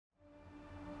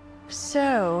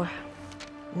So,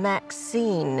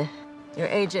 Maxine. Your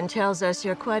agent tells us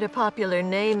you're quite a popular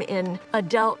name in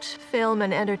adult film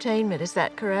and entertainment. Is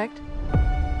that correct?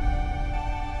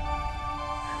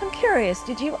 I'm curious,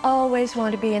 did you always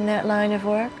want to be in that line of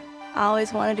work? I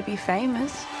always wanted to be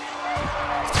famous.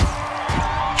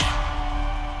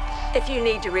 If you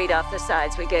need to read off the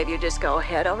sides we gave you, just go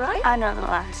ahead, all right? I know the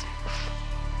lines.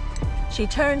 She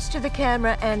turns to the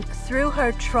camera and, through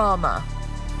her trauma,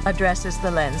 addresses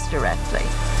the lens directly.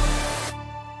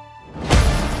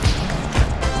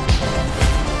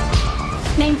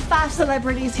 Name 5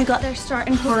 celebrities who got their start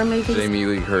in horror movies. Jamie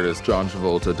Lee Curtis, John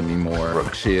Travolta, Demi Moore,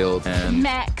 Brooke Shields, and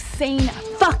Maxine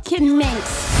fucking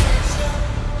Minx.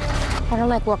 I don't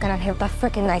like walking out here with that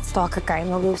freaking Night Stalker guy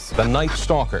on the loose. The Night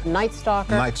Stalker. Night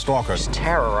Stalker? Night Stalker. He's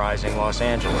terrorizing Los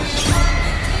Angeles.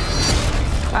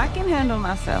 I can handle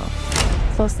myself.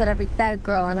 So said every dead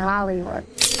girl in Hollywood.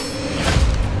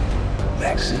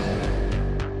 Maxine,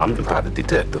 I'm the private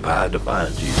detective. I had to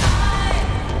find you.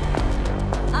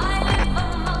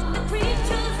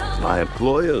 My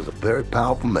employer is a very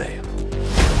powerful man.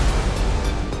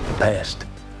 The past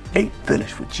ain't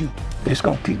finished with you. It's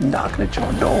gonna keep knocking at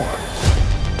your door.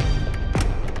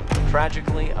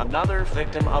 Tragically, another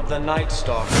victim of the Night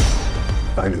Stalker.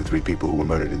 If I knew 3 people who were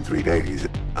murdered in 3 days,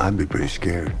 I'd be pretty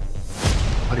scared.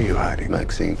 What are you hiding,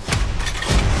 Maxine?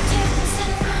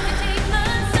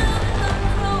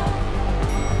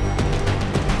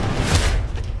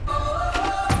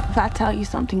 If I tell you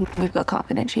something, we've got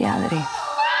confidentiality.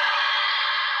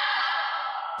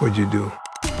 What'd you do?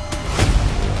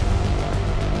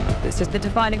 This is the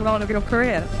defining role of your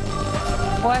career.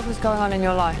 Whatever's going on in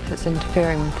your life that's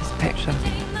interfering with this picture,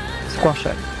 squash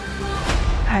it.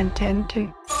 I intend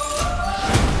to.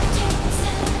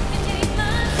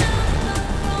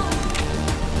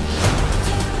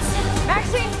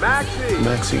 Maxine! Maxine.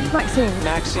 Maxine.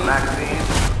 Maxine. Maxine.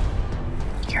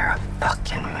 You're a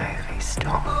fucking movie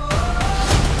star.